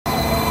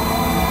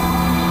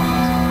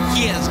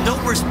no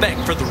respect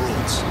for the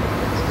rules.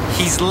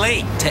 He's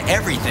late to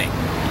everything.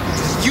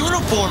 His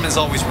uniform is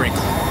always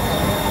wrinkled.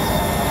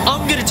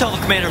 I'm gonna tell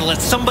the commander to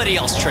let somebody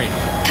else train him.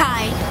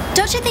 Kai,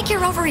 don't you think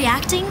you're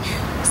overreacting?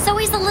 So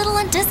he's a little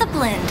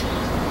undisciplined.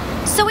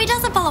 So he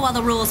doesn't follow all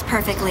the rules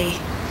perfectly.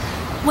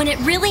 When it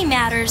really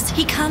matters,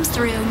 he comes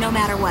through no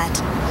matter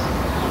what.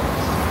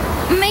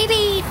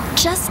 Maybe,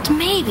 just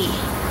maybe,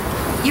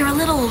 you're a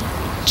little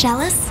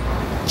jealous?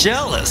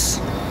 Jealous?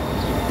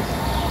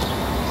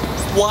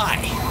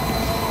 Why?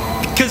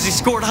 Because he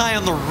scored high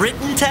on the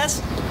written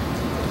test?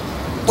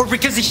 Or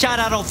because he shot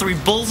out all 3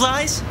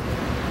 bullseyes?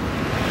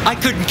 I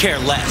couldn't care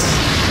less.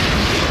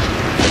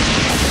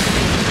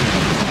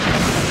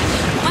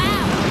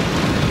 Wow!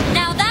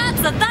 Now that's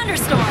a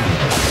thunderstorm!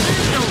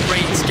 There's no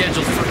rain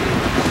scheduled for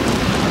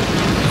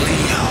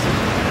Leo.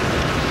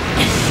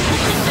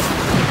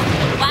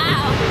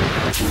 Wow!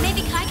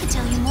 Maybe Kai could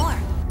tell you more.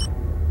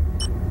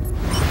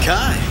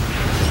 Kai?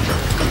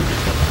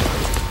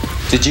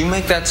 Did you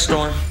make that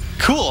storm?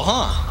 Cool,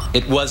 huh?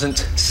 It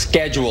wasn't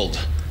scheduled.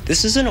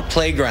 This isn't a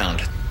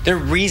playground. There are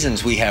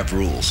reasons we have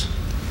rules.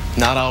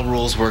 Not all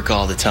rules work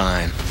all the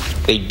time.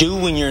 They do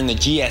when you're in the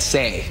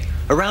GSA.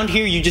 Around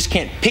here, you just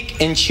can't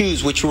pick and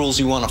choose which rules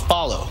you want to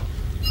follow.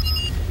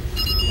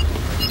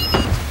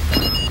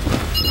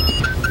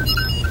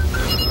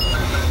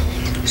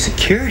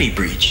 Security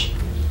breach?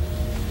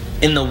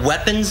 In the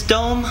weapons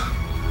dome?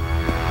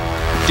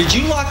 Did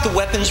you lock the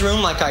weapons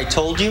room like I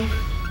told you?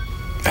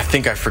 I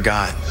think I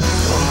forgot.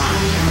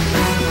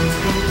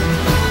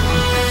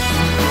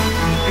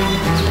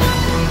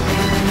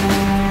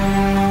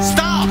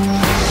 Stop!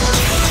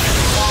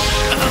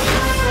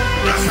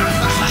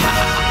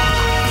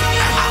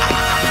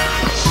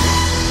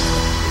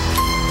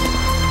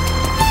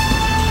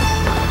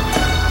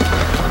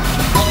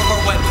 All of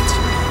our weapons,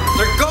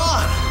 they're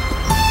gone!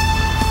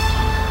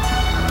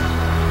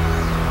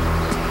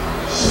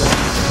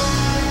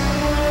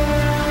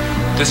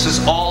 This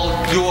is all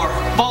your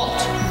fault.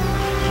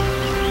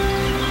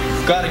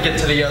 We've got to get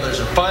to the others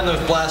and find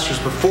those blasters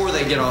before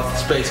they get off the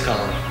space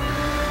colony.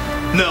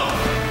 No.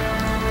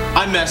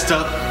 I messed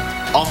up.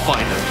 I'll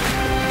find them.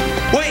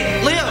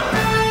 Wait, Leo!